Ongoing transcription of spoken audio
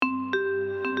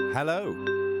Hello,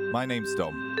 my name's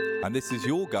Dom, and this is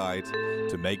your guide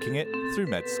to making it through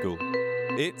med school.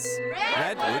 It's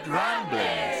Redwood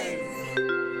Ramblings!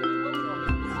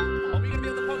 Are we going to be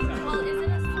on the podcast? Well, is it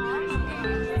a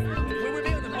song? We will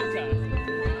be on the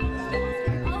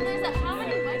podcast. Oh, there's a how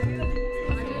many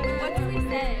mics? What do we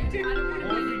say? I don't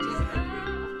want to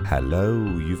be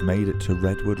Hello, you've made it to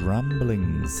Redwood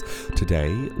Ramblings.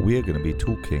 Today we are going to be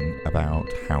talking about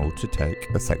how to take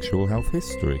a sexual health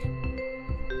history.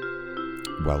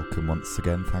 Welcome once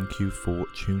again, thank you for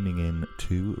tuning in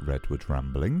to Redwood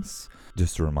Ramblings.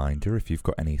 Just a reminder, if you've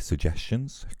got any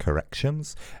suggestions,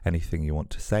 corrections, anything you want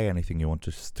to say, anything you want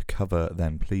us to cover,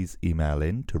 then please email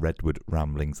in to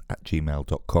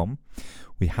redwoodramblings@gmail.com.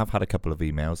 We have had a couple of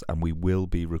emails and we will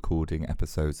be recording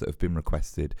episodes that have been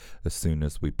requested as soon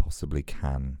as we possibly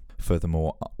can.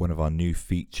 Furthermore, one of our new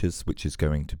features, which is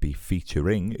going to be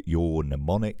featuring your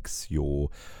mnemonics, your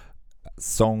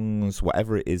songs,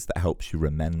 whatever it is that helps you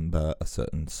remember a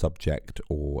certain subject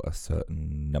or a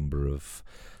certain number of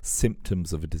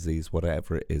symptoms of a disease,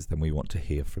 whatever it is, then we want to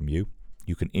hear from you.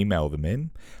 You can email them in,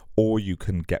 or you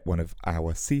can get one of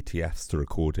our CTFs to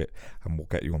record it and we'll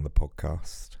get you on the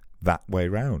podcast that way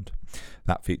round.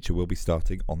 That feature will be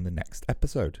starting on the next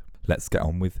episode. Let's get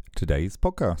on with today's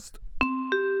podcast.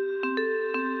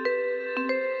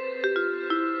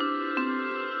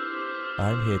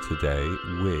 I'm here today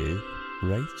with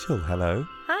Rachel. Hello.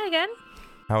 Hi again.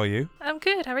 How are you? I'm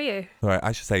good. How are you? All right,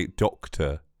 I should say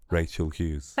Dr. Rachel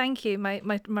Hughes. Thank you. My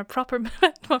proper my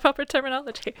proper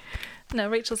terminology. No,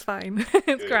 Rachel's fine.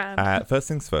 It's grand. First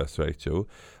things first, Rachel.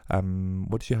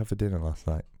 What did you have for dinner last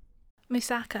night?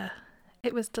 Moussaka.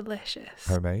 It was delicious.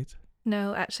 Homemade?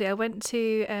 No, actually, I went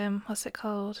to what's it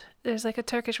called? There's like a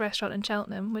Turkish restaurant in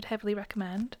Cheltenham. Would heavily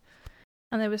recommend.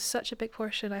 And there was such a big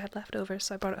portion I had left over,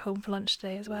 so I brought it home for lunch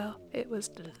today as well. It was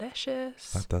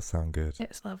delicious. That does sound good.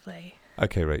 It's lovely.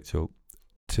 Okay, Rachel.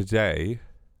 Today,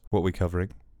 what are we covering?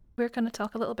 We're going to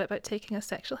talk a little bit about taking a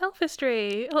sexual health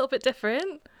history. A little bit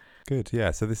different. Good,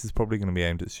 yeah. So this is probably going to be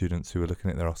aimed at students who are looking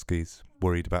at their OSCEs,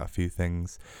 worried about a few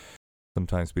things.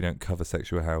 Sometimes we don't cover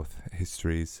sexual health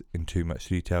histories in too much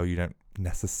detail. You don't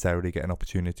necessarily get an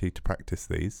opportunity to practice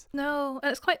these. No,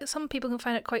 and it's quite, some people can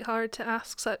find it quite hard to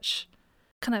ask such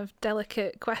kind of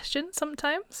delicate questions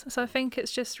sometimes. So I think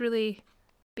it's just really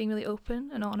being really open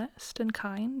and honest and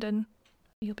kind, and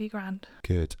you'll be grand.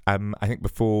 Good. I think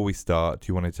before we start,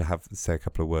 you wanted to say a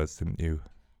couple of words, didn't you?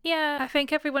 Yeah, I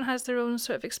think everyone has their own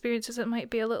sort of experiences that might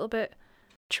be a little bit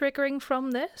triggering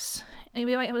from this. And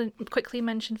we might have to quickly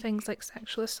mention things like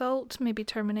sexual assault, maybe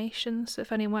terminations.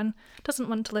 If anyone doesn't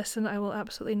want to listen, I will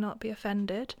absolutely not be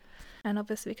offended. And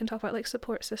obviously we can talk about like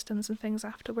support systems and things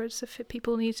afterwards if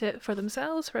people need it for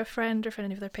themselves, for a friend, or for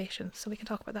any of their patients. So we can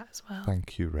talk about that as well.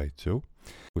 Thank you, Rachel.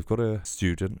 We've got a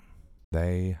student.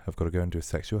 They have got to go and do a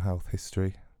sexual health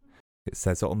history. It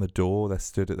says it on the door. They're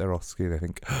stood at their OSCE. They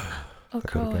think, oh I've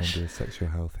got to go and do a sexual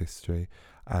health history.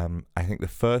 I think the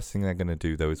first thing they're going to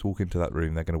do, though, is walk into that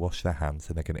room. They're going to wash their hands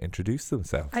and they're going to introduce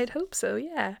themselves. I'd hope so,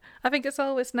 yeah. I think it's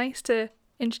always nice to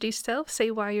introduce yourself, say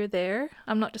why you're there.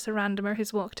 I'm not just a randomer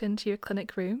who's walked into your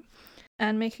clinic room.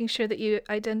 And making sure that you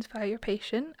identify your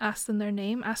patient, ask them their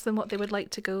name, ask them what they would like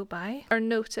to go by, or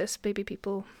notice maybe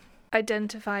people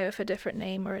identify with a different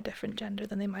name or a different gender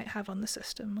than they might have on the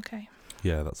system, okay?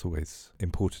 Yeah, that's always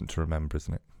important to remember,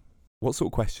 isn't it? What sort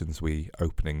of questions are we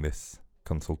opening this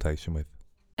consultation with?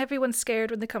 Everyone's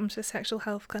scared when they come to a sexual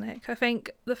health clinic. I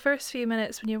think the first few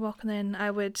minutes when you're walking in,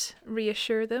 I would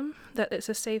reassure them that it's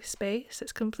a safe space,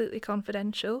 it's completely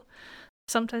confidential.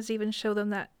 Sometimes even show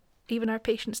them that even our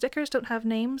patient stickers don't have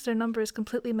names, their number is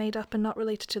completely made up and not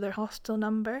related to their hospital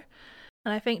number.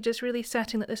 And I think just really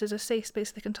setting that this is a safe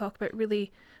space they can talk about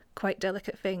really quite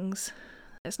delicate things.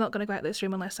 It's not going to go out of this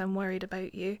room unless I'm worried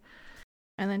about you.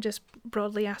 And then just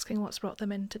broadly asking what's brought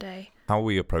them in today. How are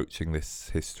we approaching this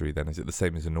history then? Is it the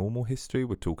same as a normal history?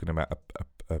 We're talking about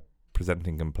a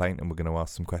presenting complaint and we're going to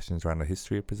ask some questions around the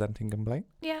history of presenting complaint?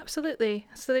 Yeah, absolutely.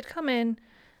 So they'd come in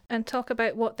and talk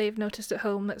about what they've noticed at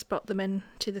home that's brought them in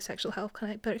to the sexual health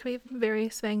clinic. But it could be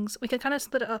various things. We can kind of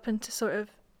split it up into sort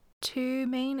of two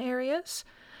main areas.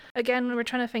 Again, when we're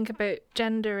trying to think about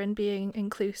gender and being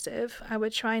inclusive, I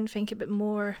would try and think a bit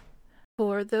more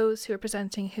for those who are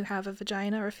presenting who have a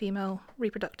vagina or female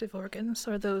reproductive organs,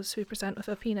 or those who present with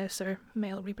a penis or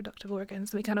male reproductive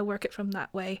organs. We kind of work it from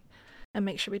that way and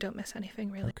make sure we don't miss anything,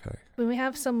 really. Okay. When we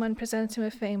have someone presenting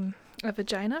with a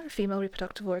vagina or female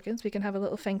reproductive organs, we can have a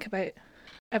little think about,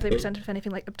 have they presented with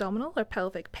anything like abdominal or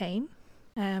pelvic pain?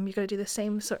 You're going to do the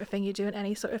same sort of thing you do in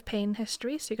any sort of pain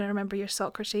history. So you're going to remember your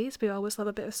Socrates. We always love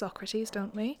a bit of Socrates,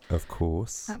 don't we? Of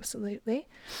course. Absolutely.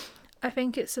 I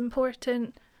think it's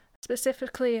important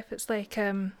Specifically if it's like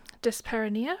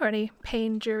dyspareunia or any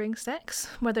pain during sex,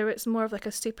 whether it's more of like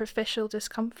a superficial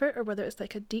discomfort or whether it's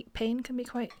like a deep pain can be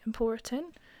quite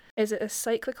important. Is it a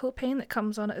cyclical pain that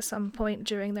comes on at some point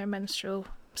during their menstrual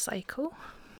cycle?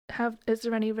 Is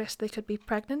there any risk they could be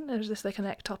pregnant? Or is this like an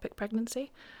ectopic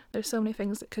pregnancy? There's so many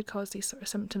things that could cause these sort of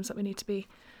symptoms that we need to be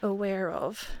aware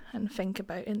of and think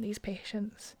about in these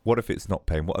patients. What if it's not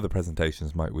pain? What other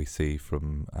presentations might we see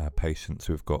from patients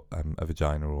who have got a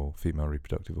vagina or female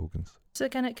reproductive organs? So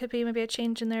again, it could be maybe a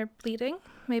change in their bleeding.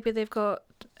 Maybe they've got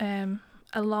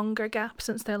a longer gap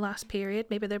since their last period.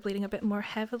 Maybe they're bleeding a bit more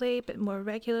heavily, a bit more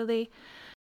regularly.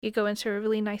 You go into a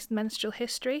really nice menstrual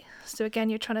history. So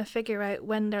again, you're trying to figure out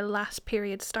when their last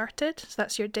period started. So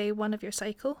that's your day 1 of your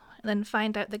cycle. And then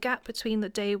find out the gap between the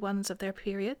day 1s of their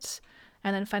periods.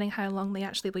 And then finding how long they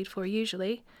actually bleed for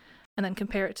usually. And then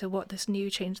compare it to what this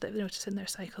new change that they've noticed in their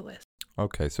cycle is.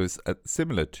 Okay, so it's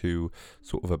similar to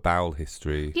sort of a bowel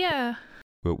history. Yeah.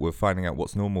 We're finding out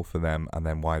what's normal for them and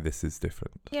then why this is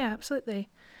different. Yeah, absolutely.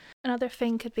 Another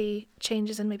thing could be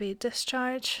changes in maybe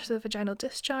discharge, so vaginal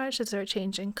discharge. Is there a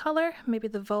change in colour? Maybe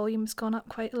the volume's gone up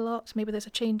quite a lot. Maybe there's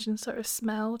a change in sort of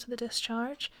smell to the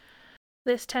discharge.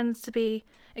 This tends to be,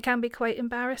 it can be quite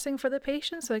embarrassing for the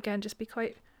patient, so again, just be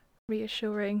quite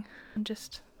reassuring and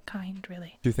just kind,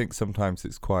 really. Do you think sometimes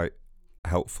it's quite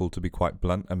helpful to be quite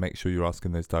blunt and make sure you're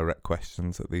asking those direct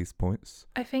questions at these points?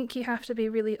 I think you have to be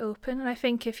really open, and I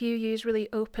think if you use really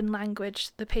open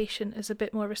language, the patient is a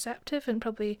bit more receptive and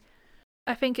probably,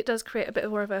 I think it does create a bit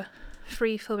more of a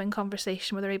free-flowing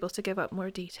conversation where they're able to give up more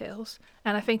details.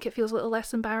 And I think it feels a little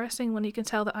less embarrassing when you can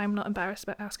tell that I'm not embarrassed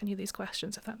about asking you these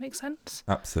questions, if that makes sense.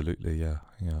 Absolutely, yeah.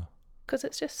 Because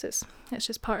it's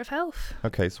just part of health.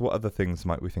 Okay, so what other things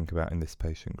might we think about in this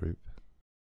patient group?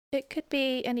 It could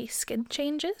be any skin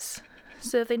changes.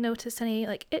 So if they notice any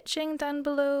like itching down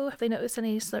below, if they notice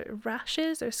any sort of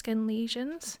rashes or skin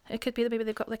lesions, it could be that maybe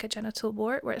they've got like a genital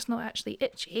wart where it's not actually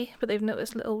itchy, but they've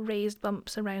noticed little raised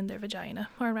bumps around their vagina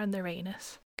or around their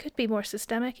anus. Could be more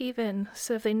systemic even.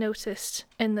 So if they noticed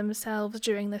in themselves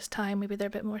during this time, maybe they're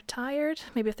a bit more tired.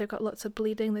 Maybe if they've got lots of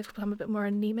bleeding, they've become a bit more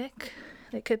anemic.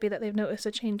 It could be that they've noticed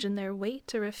a change in their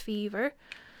weight or a fever.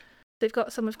 They've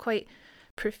got some of quite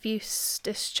profuse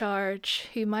discharge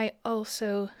who might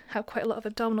also have quite a lot of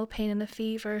abdominal pain and a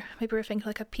fever. Maybe we're thinking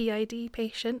like a PID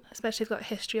patient, especially if they've got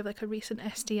a history of like a recent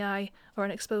STI or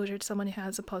an exposure to someone who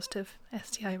has a positive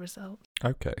STI result.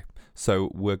 Okay,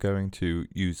 so we're going to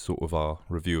use sort of our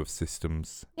review of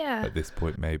systems at this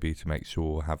point maybe to make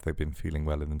sure have they been feeling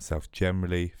well in themselves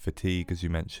generally, fatigue as you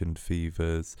mentioned,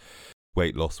 fevers,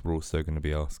 weight loss we're also going to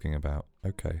be asking about.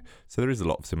 Okay, so there is a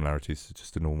lot of similarities to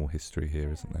just a normal history here,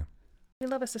 isn't there? We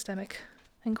love a systemic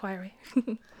inquiry.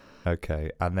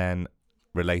 Okay, and then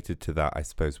related to that, I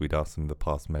suppose we'd ask them the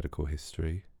past medical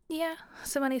history. Yeah,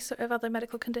 so any sort of other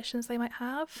medical conditions they might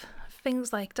have.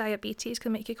 Things like diabetes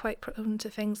can make you quite prone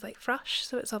to things like thrush,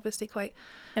 so it's obviously quite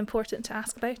important to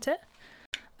ask about it.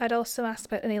 I'd also ask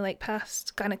about any like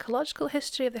past gynecological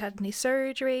history, if they had any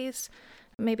surgeries,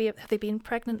 maybe have they been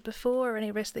pregnant before or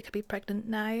any risk they could be pregnant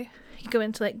now. You go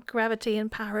into like gravity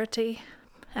and parity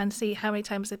and see how many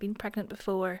times they've been pregnant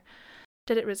before.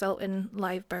 Did it result in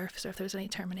live births or if there was any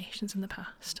terminations in the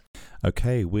past?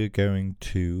 Okay, we're going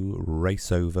to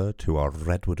race over to our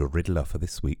Redwood Riddler for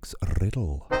this week's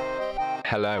riddle.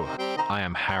 Hello, I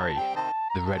am Harry,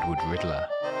 the Redwood Riddler.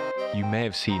 You may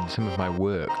have seen some of my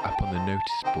work up on the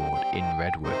notice board in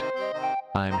Redwood.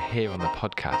 I am here on the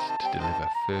podcast to deliver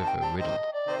further riddles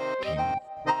to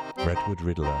you. Redwood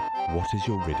Riddler, what is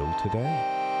your riddle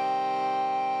today?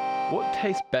 What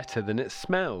tastes better than it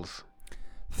smells?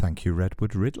 Thank you,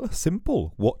 Redwood Riddler.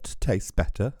 Simple. What tastes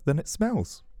better than it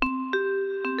smells?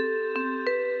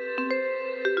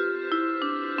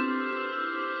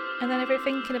 And then if we're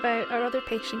thinking about our other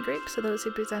patient groups, so those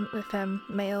who present with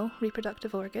male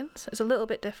reproductive organs, it's a little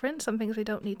bit different. Some things we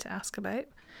don't need to ask about.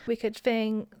 They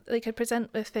could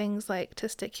present with things like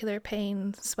testicular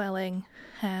pain, swelling.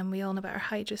 We all know about our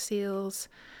hydroceles,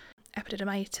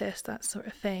 epididymitis, that sort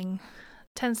of thing.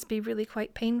 Tends to be really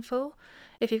quite painful.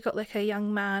 If you've got like a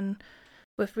young man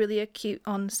with really acute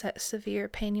onset severe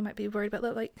pain, you might be worried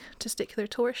about like testicular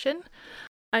torsion.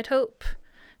 I'd hope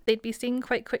they'd be seen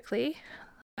quite quickly,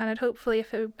 and I'd hopefully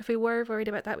if we were worried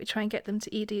about that, we try and get them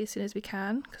to ED as soon as we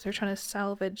can, because we're trying to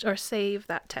salvage or save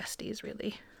that testes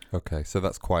really. Okay, so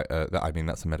that's quite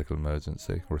that's a medical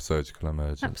emergency or a surgical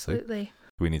emergency. Absolutely.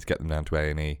 We need to get them down to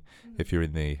A&E. If you're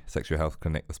in the sexual health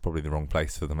clinic, that's probably the wrong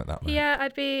place for them at that moment. Yeah,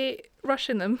 I'd be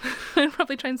rushing them. I'd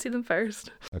probably try and see them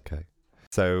first. Okay.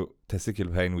 So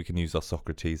testicular pain, we can use our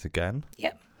Socrates again.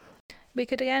 Yep. We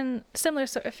could, again, similar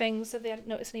sort of things, if they hadn't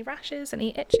noticed any rashes,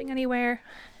 any itching anywhere.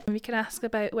 And we could ask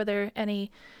about whether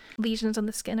any lesions on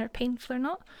the skin are painful or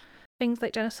not. Things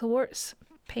like genital warts,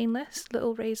 painless,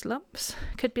 little raised lumps.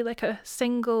 Could be like a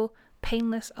single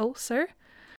painless ulcer,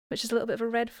 which is a little bit of a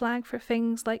red flag for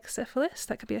things like syphilis.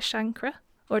 That could be a chancre.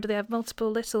 Or do they have multiple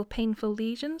little painful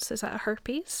lesions? Is that a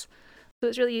herpes? So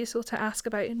it's really useful to ask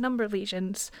about a number of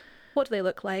lesions. What do they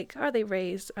look like? Are they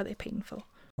raised? Are they painful?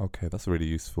 Okay, that's a really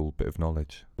useful bit of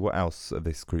knowledge. What else are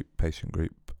this patient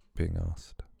group being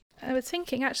asked? I was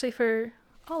thinking actually for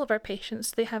all of our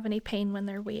patients, do they have any pain when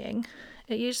they're weeing?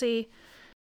 It usually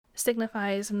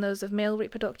signifies in those of male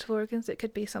reproductive organs, it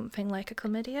could be something like a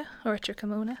chlamydia or a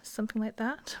trichomonas, something like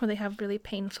that, where they have really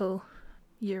painful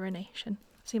urination.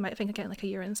 So you might think again like a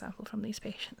urine sample from these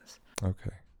patients.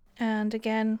 Okay. And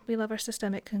again, we love our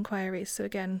systemic inquiries, so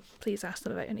again, please ask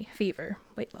them about any fever,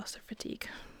 weight loss or fatigue.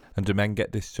 And do men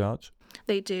get discharged?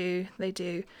 They do.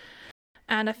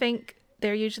 And I think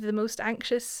they're usually the most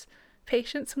anxious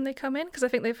patients when they come in, because I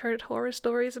think they've heard horror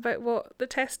stories about what the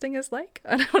testing is like.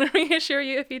 And I want to reassure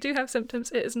you, if you do have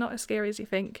symptoms, it is not as scary as you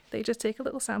think. They just take a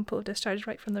little sample discharged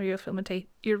right from the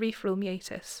urethral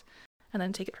meatus and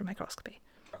then take it for microscopy.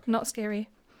 Okay. Not scary.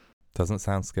 Doesn't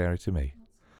sound scary to me.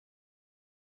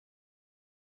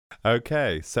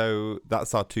 Okay, so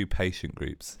that's our two patient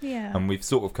groups. Yeah. And we've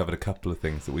sort of covered a couple of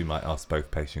things that we might ask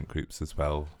both patient groups as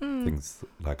well. Things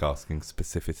like asking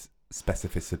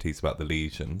specificities about the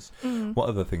lesions. What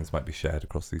other things might be shared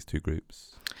across these two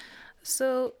groups?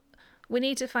 So we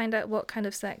need to find out what kind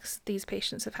of sex these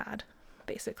patients have had,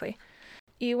 basically.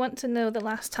 You want to know the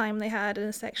last time they had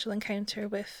a sexual encounter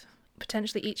with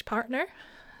potentially each partner.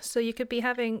 So you could be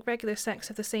having regular sex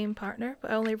with the same partner,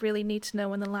 but only really need to know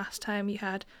when the last time you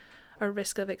had a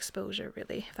risk of exposure,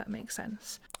 really, if that makes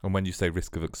sense. And when you say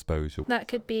risk of exposure? That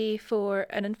could be for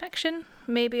an infection.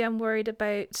 Maybe I'm worried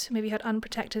about, maybe you had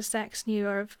unprotected sex and you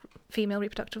are of female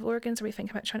reproductive organs, or we think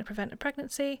about trying to prevent a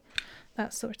pregnancy,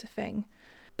 that sort of thing.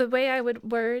 The way I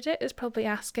would word it is probably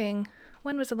asking,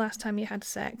 when was the last time you had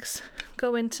sex?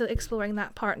 Go into exploring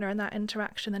that partner and that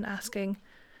interaction and asking,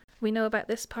 we know about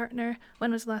this partner,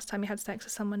 when was the last time you had sex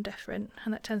with someone different?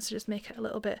 And that tends to just make it a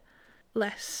little bit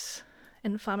less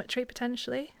inflammatory,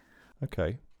 potentially.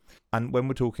 Okay. And when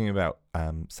we're talking about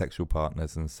sexual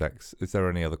partners and sex, is there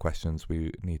any other questions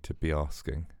we need to be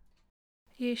asking?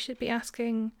 You should be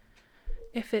asking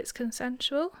if it's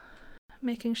consensual,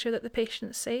 making sure that the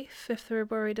patient's safe if they're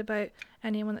worried about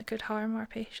anyone that could harm our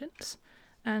patients,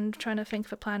 and trying to think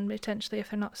of a plan potentially if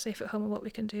they're not safe at home and what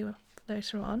we can do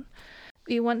later on.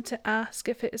 You want to ask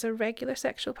if it is a regular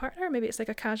sexual partner, maybe it's like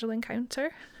a casual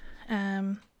encounter,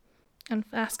 and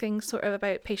asking sort of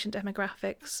about patient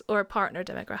demographics, or partner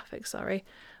demographics, sorry.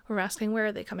 We're asking where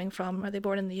are they coming from? Are they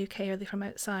born in the UK? Are they from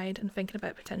outside? And thinking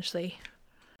about potentially,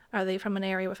 are they from an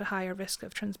area with a higher risk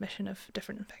of transmission of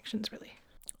different infections, really?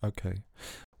 Okay.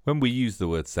 When we use the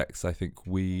word sex, I think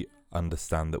we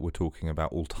understand that we're talking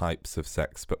about all types of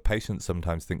sex, but patients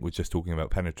sometimes think we're just talking about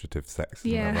penetrative sex.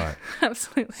 Isn't that right?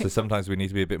 Absolutely. So sometimes we need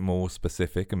to be a bit more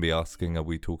specific and be asking, are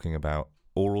we talking about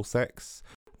oral sex?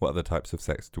 What other types of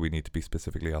sex do we need to be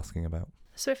specifically asking about?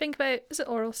 So think about, is it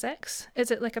oral sex?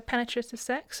 Is it like a penetrative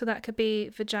sex? So that could be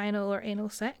vaginal or anal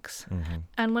sex. Mm-hmm.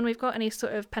 And when we've got any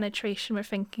sort of penetration, we're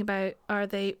thinking about, are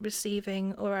they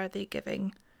receiving or are they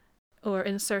giving? Or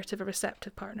insertive or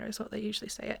receptive partner is what they usually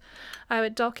say it. I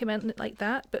would document it like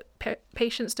that, but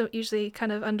patients don't usually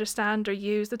kind of understand or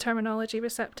use the terminology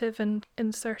receptive and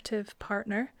insertive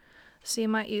partner. So you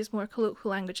might use more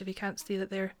colloquial language if you can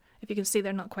see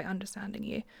they're not quite understanding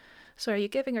you. So are you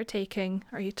giving or taking?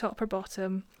 Are you top or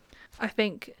bottom? I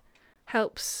think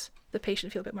helps the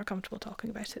patient feel a bit more comfortable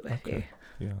talking about it with you.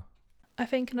 Yeah. I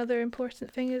think another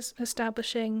important thing is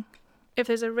establishing if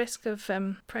there's a risk of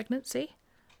pregnancy,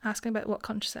 asking about what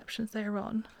contraceptions they're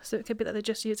on. So it could be that they're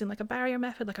just using like a barrier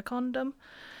method, like a condom.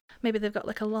 Maybe they've got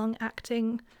like a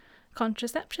long-acting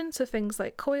contraception, so things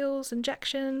like coils,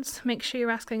 injections. Make sure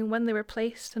you're asking when they were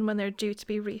placed and when they're due to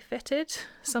be refitted.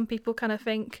 Some people kind of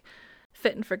think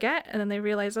fit and forget, and then they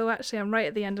realise, oh, actually I'm right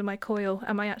at the end of my coil.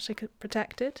 Am I actually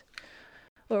protected?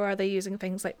 Or are they using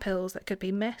things like pills that could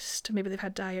be missed? Maybe they've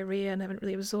had diarrhea and haven't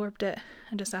really absorbed it,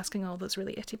 and just asking all those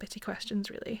really itty-bitty questions,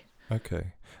 really.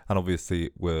 Okay. And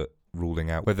obviously we're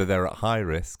ruling out whether they're at high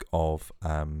risk of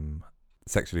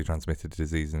sexually transmitted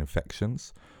disease and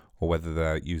infections, or whether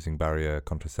they're using barrier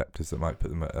contraceptives that might put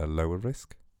them at a lower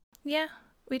risk. Yeah,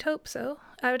 we'd hope so.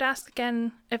 I would ask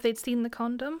again if they'd seen the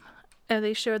condom. Are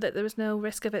they sure that there was no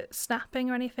risk of it snapping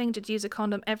or anything? Did you use a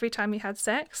condom every time you had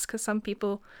sex? Because some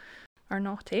people are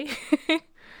naughty.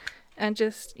 And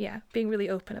just, being really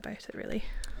open about it, really.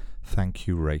 Thank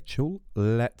you, Rachel.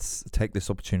 Let's take this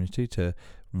opportunity to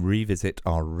revisit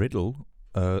our riddle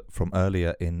from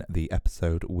earlier in the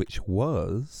episode, which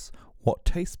was, what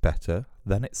tastes better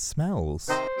than it smells?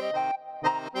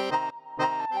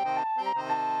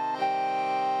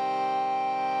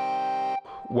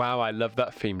 Wow, I love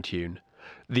that theme tune.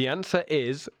 The answer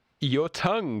is your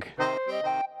tongue.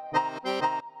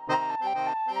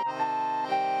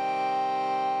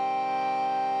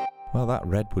 Well, that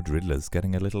Redwood Riddler's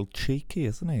getting a little cheeky,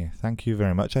 isn't he? Thank you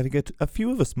very much. I think a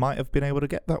few of us might have been able to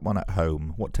get that one at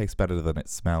home. What tastes better than it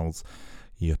smells?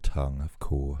 Your tongue, of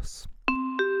course.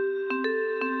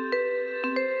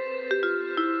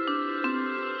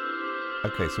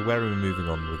 Okay, so where are we moving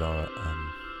on with our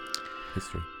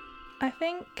history? I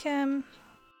think,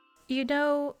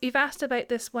 you've asked about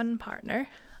this one partner.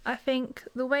 I think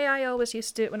the way I always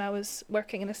used to do it when I was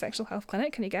working in a sexual health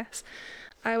clinic, can you guess?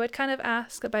 I would kind of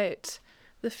ask about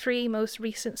the 3 most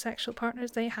recent sexual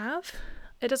partners they have.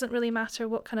 It doesn't really matter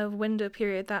what kind of window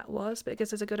period that was, but it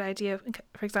gives us a good idea,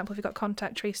 for example, if you've got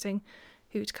contact tracing,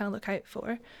 who to kind of look out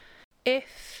for.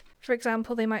 If, for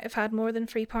example, they might have had more than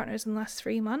 3 partners in the last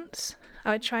 3 months,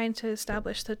 I would try to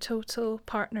establish the total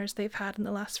partners they've had in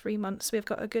the last 3 months. So we've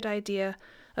got a good idea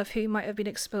of who might have been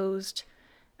exposed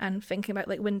and thinking about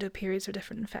like window periods for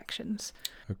different infections.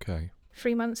 Okay.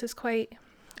 3 months is quite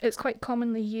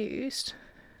commonly used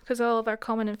because all of our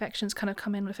common infections kind of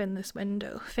come in within this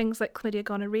window. Things like chlamydia,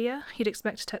 gonorrhea, you'd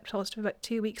expect to test positive about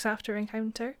 2 weeks after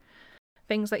encounter.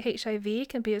 Things like HIV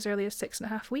can be as early as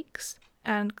 6.5 weeks.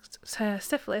 And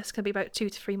syphilis can be about 2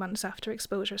 to 3 months after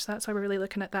exposure. So that's why we're really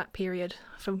looking at that period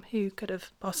from who could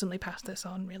have possibly passed this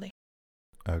on, really.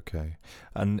 Okay.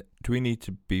 And do we need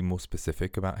to be more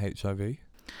specific about HIV?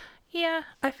 Yeah,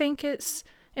 I think it's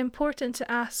important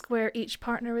to ask where each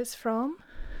partner is from.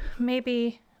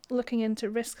 Maybe looking into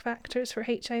risk factors for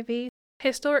HIV.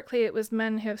 Historically, it was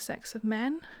men who have sex with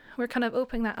men. We're kind of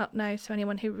opening that up now to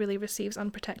anyone who really receives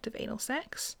unprotected anal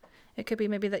sex. It could be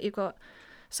maybe that you've got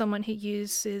someone who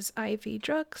uses IV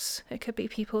drugs. It could be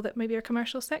people that maybe are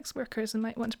commercial sex workers and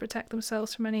might want to protect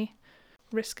themselves from any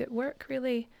risk at work,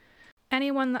 really.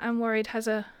 Anyone that I'm worried has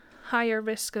a higher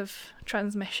risk of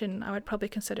transmission, I would probably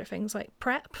consider things like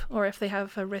PrEP, or if they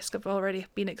have a risk of already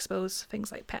being exposed,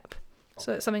 things like PEP.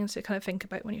 So it's something to kind of think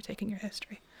about when you're taking your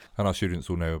history. And our students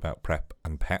will know about PrEP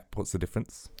and PEP. What's the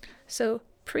difference? So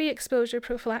pre-exposure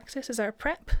prophylaxis is our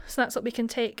PrEP. So that's what we can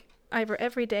take either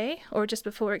every day or just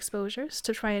before exposures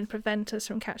to try and prevent us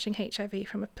from catching HIV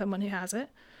from someone who has it.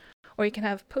 Or you can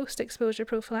have post-exposure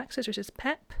prophylaxis, which is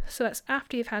PEP. So that's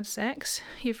after you've had sex,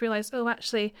 you've realised, oh,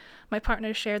 actually, my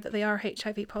partner shared that they are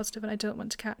HIV positive and I don't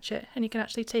want to catch it. And you can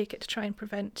actually take it to try and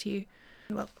prevent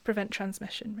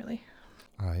transmission, really.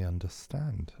 I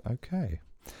understand. Okay.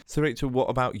 So, Rachel, what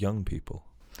about young people?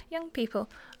 Young people.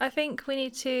 I think we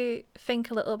need to think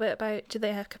a little bit about, do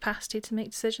they have capacity to make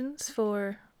decisions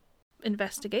for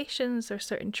investigations or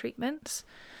certain treatments?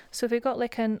 So if we've got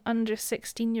like an under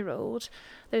 16-year-old,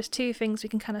 there's 2 things we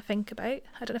can kind of think about.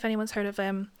 I don't know if anyone's heard of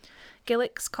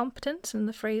Gillick's competence and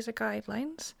the Fraser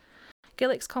guidelines.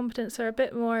 Gillick's competence are a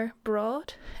bit more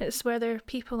broad. It's whether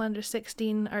people under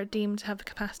 16 are deemed to have the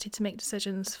capacity to make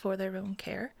decisions for their own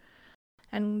care.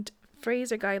 And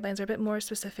Fraser guidelines are a bit more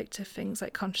specific to things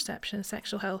like contraception and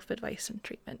sexual health advice and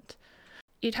treatment.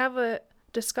 You'd have a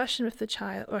discussion with the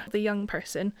child or the young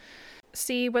person,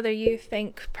 see whether you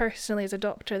think personally as a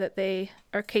doctor that they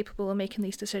are capable of making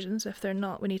these decisions. If they're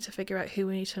not, we need to figure out who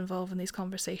we need to involve in these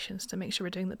conversations to make sure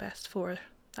we're doing the best for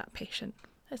that patient.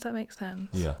 Does that make sense?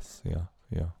 Yes, yeah.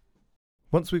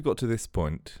 Once we've got to this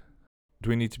point, do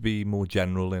we need to be more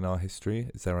general in our history?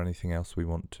 Is there anything else we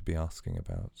want to be asking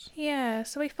about? Yeah,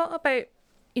 so we thought about,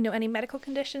 any medical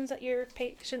conditions that your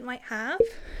patient might have.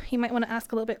 You might want to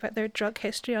ask a little bit about their drug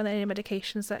history or any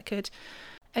medications that could,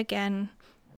 again,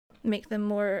 make them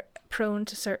more prone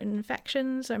to certain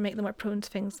infections or make them more prone to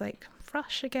things like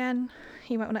thrush again.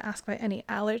 You might want to ask about any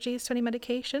allergies to any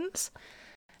medications,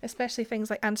 especially things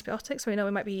like antibiotics, where we know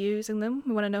we might be using them.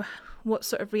 We want to know what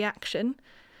sort of reaction,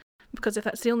 because if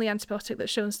that's the only antibiotic that's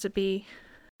shown to be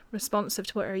responsive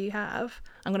to whatever you have,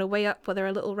 I'm going to weigh up whether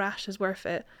a little rash is worth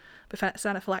it. But if it's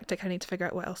anaphylactic, I need to figure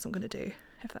out what else I'm going to do,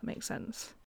 if that makes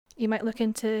sense. You might look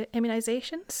into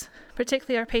immunisations,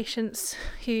 particularly our patients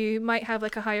who might have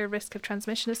like a higher risk of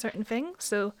transmission of certain things.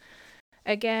 So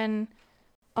again,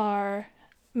 our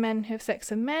men who have sex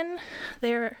with men,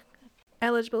 they're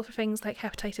eligible for things like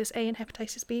hepatitis A and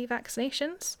hepatitis B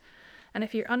vaccinations. And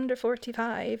if you're under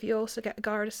 45, you also get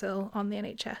Gardasil on the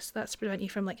NHS. That's to prevent you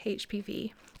from like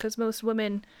HPV, because most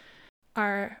women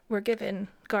were given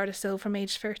Gardasil from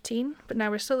age 13, but now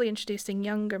we're slowly introducing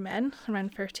younger men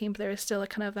around 13, but there is still a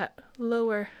kind of that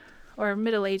lower or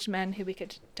middle-aged men who we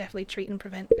could definitely treat and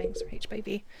prevent things for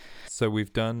HPV. So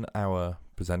we've done our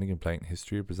presenting complaint,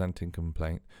 history of presenting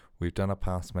complaint. We've done our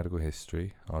past medical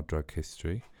history, our drug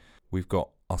history. We've got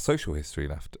our social history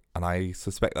left, and I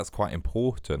suspect that's quite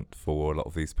important for a lot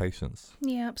of these patients.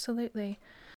 Yeah, absolutely.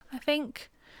 I think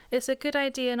it's a good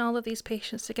idea in all of these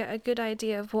patients to get a good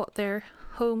idea of what their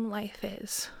home life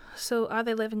is. So are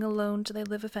they living alone? Do they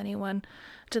live with anyone?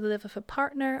 Do they live with a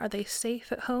partner? Are they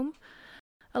safe at home?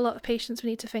 A lot of patients we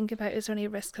need to think about, is there any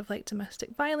risk of like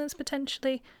domestic violence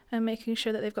potentially, and making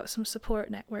sure that they've got some support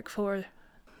network for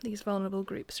these vulnerable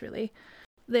groups really.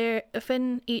 There,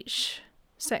 within each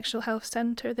sexual health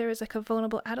centre, there is like a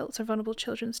vulnerable adults or vulnerable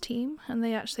children's team, and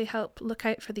they actually help look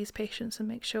out for these patients and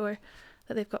make sure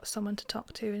that they've got someone to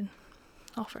talk to and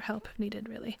offer help if needed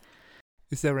really.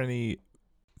 Is there any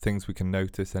things we can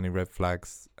notice, any red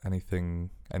flags, anything,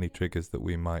 any triggers that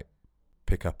we might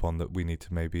pick up on that we need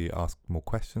to maybe ask more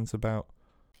questions about?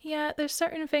 Yeah, there's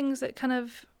certain things that kind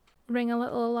of ring a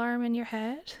little alarm in your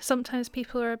head. Sometimes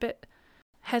people are a bit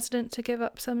hesitant to give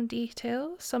up some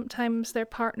details. Sometimes their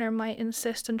partner might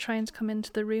insist on trying to come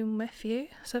into the room with you.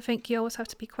 So I think you always have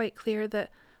to be quite clear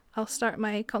that I'll start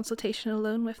my consultation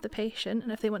alone with the patient,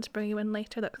 and if they want to bring you in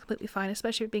later, that's completely fine.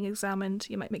 Especially if being examined,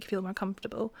 you might make you feel more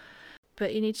comfortable.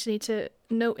 But you need to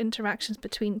note interactions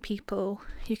between people.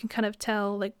 You can kind of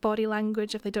tell like body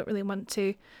language if they don't really want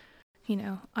to,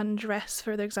 undress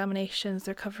for their examinations,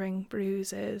 they're covering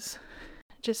bruises.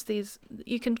 Just these,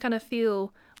 you can kind of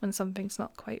feel when something's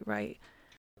not quite right,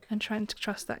 and trying to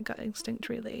trust that gut instinct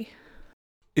really.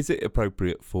 Is it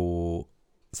appropriate for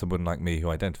someone like me who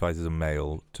identifies as a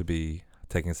male to be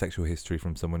taking a sexual history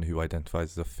from someone who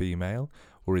identifies as a female,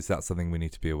 or is that something we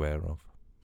need to be aware of?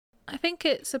 I think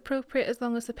it's appropriate as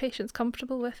long as the patient's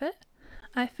comfortable with it.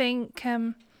 I think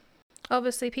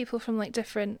obviously people from like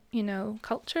different,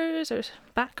 cultures or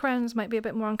backgrounds might be a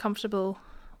bit more uncomfortable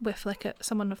with like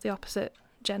someone of the opposite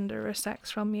gender or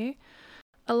sex from you.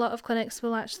 A lot of clinics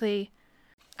will actually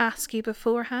ask you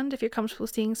beforehand if you're comfortable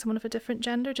seeing someone of a different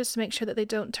gender, just to make sure that they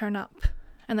don't turn up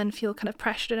and then feel kind of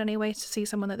pressured in any way to see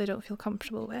someone that they don't feel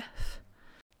comfortable with.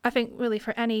 I think really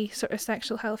for any sort of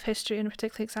sexual health history and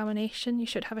particularly examination, you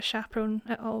should have a chaperone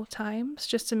at all times,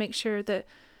 just to make sure that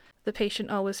the patient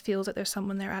always feels that there's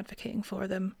someone there advocating for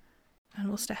them and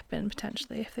will step in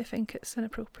potentially if they think it's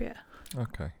inappropriate.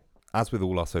 Okay. As with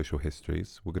all our social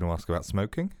histories, we're going to ask about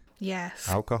smoking, Yes.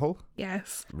 alcohol,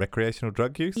 Yes. recreational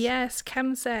drug use. Yes,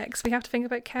 chemsex. We have to think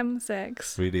about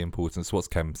chemsex. Really important. So what's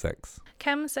chemsex?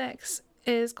 Chemsex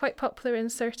is quite popular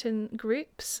in certain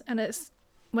groups, and it's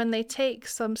when they take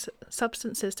some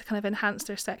substances to kind of enhance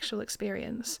their sexual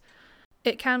experience.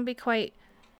 It can be quite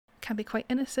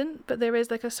innocent, but there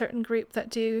is like a certain group that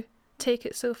do take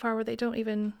it so far where they don't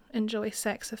even enjoy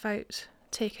sex without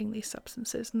taking these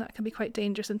substances, and that can be quite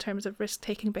dangerous in terms of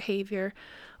risk-taking behaviour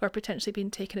or potentially being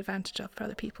taken advantage of for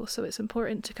other people. So it's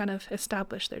important to kind of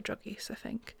establish their drug use, I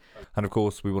think. And of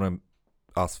course, we want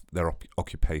to ask their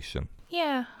occupation.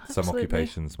 Yeah, Some absolutely.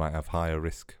 occupations might have higher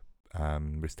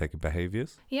risk-taking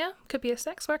behaviours. Yeah, could be a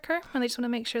sex worker, and they just want to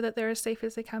make sure that they're as safe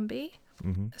as they can be.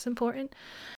 Mm-hmm. It's important.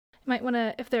 You might want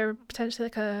to, if they're potentially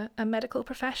like a medical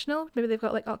professional, maybe they've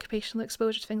got like occupational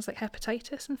exposure to things like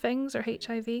hepatitis and things, or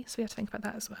HIV, so we have to think about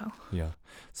that as well. Yeah.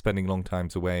 Spending long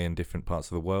times away in different parts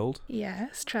of the world.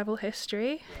 Yes, travel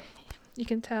history. You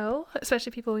can tell,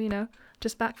 especially people,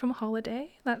 just back from a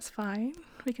holiday. That's fine.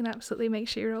 We can absolutely make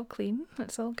sure you're all clean.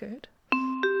 That's all good.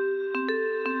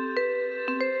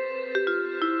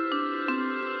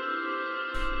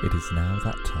 It is now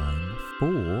that time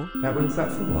for... That word's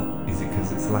that for what? Is it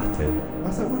because it's Latin?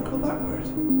 Why's that word called that word?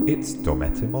 It's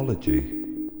etymology.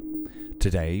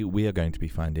 Today we are going to be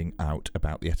finding out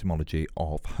about the etymology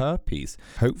of herpes.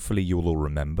 Hopefully you'll all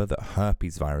remember that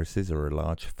herpes viruses are a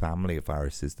large family of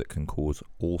viruses that can cause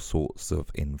all sorts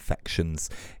of infections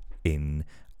in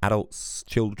adults,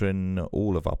 children,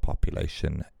 all of our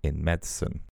population in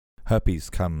medicine. Herpes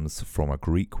comes from a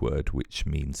Greek word which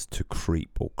means to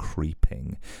creep or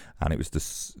creeping, and it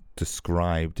was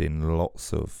described in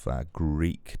lots of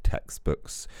Greek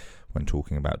textbooks when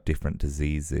talking about different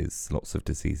diseases. Lots of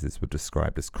diseases were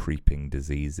described as creeping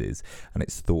diseases, and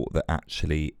it's thought that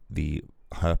actually the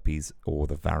herpes or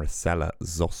the varicella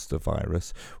zoster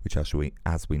virus, which as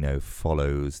we know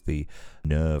follows the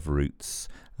nerve roots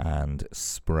and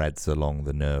spreads along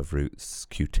the nerve roots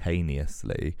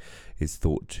cutaneously, is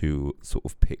thought to sort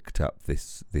of picked up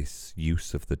this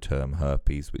use of the term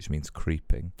herpes, which means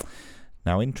creeping.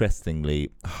 Now,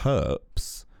 interestingly,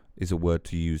 herps is a word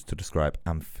to use to describe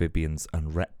amphibians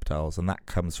and reptiles, and that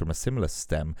comes from a similar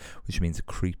stem, which means a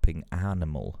creeping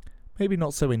animal. Maybe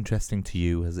not so interesting to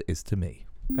you as it is to me.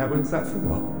 That word stands for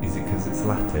what? Is it because it's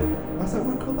Latin? Why's that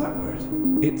word called that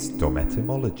word? It's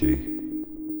dometymology.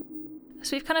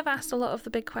 So we've kind of asked a lot of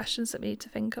the big questions that we need to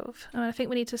think of. And I think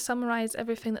we need to summarise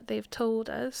everything that they've told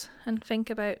us and think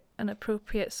about an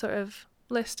appropriate sort of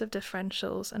list of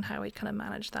differentials and how we kind of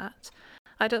manage that.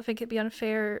 I don't think it'd be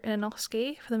unfair in an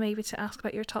OSCE for them maybe to ask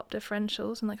about your top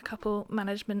differentials and like a couple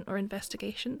management or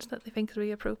investigations that they think would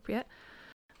be appropriate.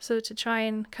 So to try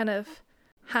and kind of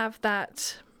have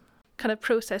that kind of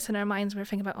process in our minds when we're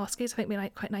thinking about OSCEs, I think it'd be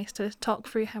quite nice to talk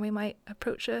through how we might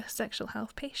approach a sexual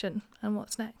health patient and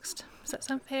what's next. Does that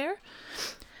sound fair?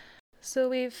 So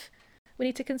we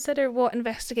need to consider what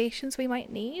investigations we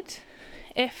might need.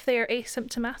 If they're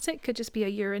asymptomatic, it could just be a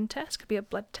urine test, could be a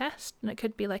blood test, and it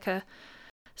could be like a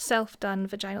self-done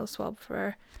vaginal swab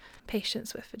for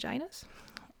patients with vaginas.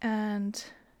 And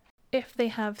if they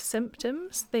have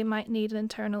symptoms, they might need an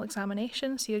internal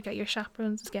examination, so you'd get your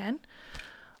chaperones again.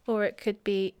 Or it could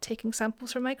be taking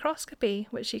samples for microscopy,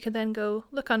 which you could then go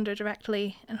look under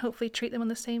directly and hopefully treat them on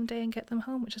the same day and get them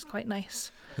home, which is quite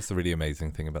nice. That's the really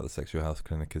amazing thing about the sexual health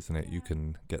clinic, isn't it? You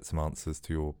can get some answers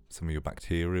to some of your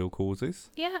bacterial causes.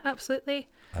 Yeah, absolutely.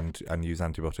 And use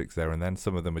antibiotics there and then.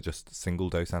 Some of them are just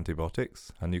single-dose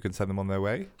antibiotics, and you can send them on their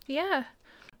way. Yeah.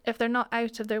 If they're not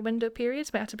out of their window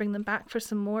periods, we have to bring them back for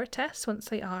some more tests once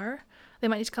they are. They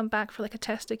might need to come back for like a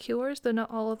test of cures, though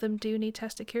not all of them do need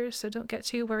test of cures, so don't get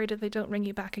too worried if they don't ring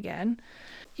you back again.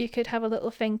 You could have a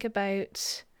little think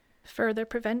about further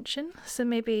prevention, so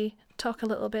maybe talk a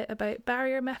little bit about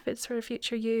barrier methods for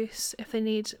future use. If they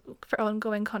need for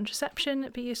ongoing contraception,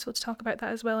 it'd be useful to talk about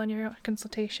that as well in your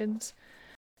consultations.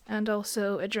 And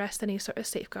also address any sort of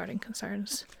safeguarding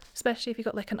concerns, especially if you've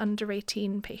got like an under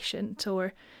 18 patient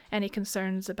or any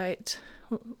concerns about,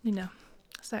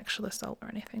 sexual assault or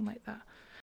anything like that.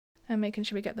 And making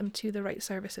sure we get them to the right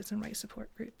services and right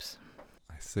support groups.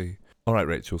 I see. All right,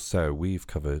 Rachel, so we've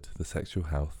covered the sexual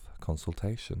health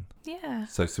consultation. Yeah.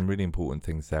 So some really important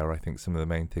things there. I think some of the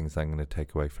main things I'm going to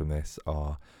take away from this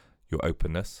are your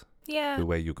openness, Yeah. the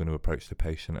way you're going to approach the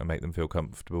patient and make them feel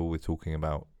comfortable with talking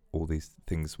about all these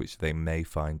things which they may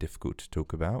find difficult to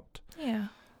talk about. Yeah.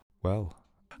 Well,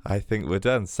 I think we're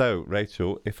done. So,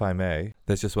 Rachel, if I may,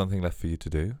 there's just one thing left for you to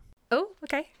do. Oh,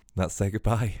 okay. Let's say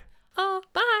goodbye. Oh,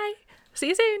 bye. See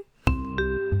you soon.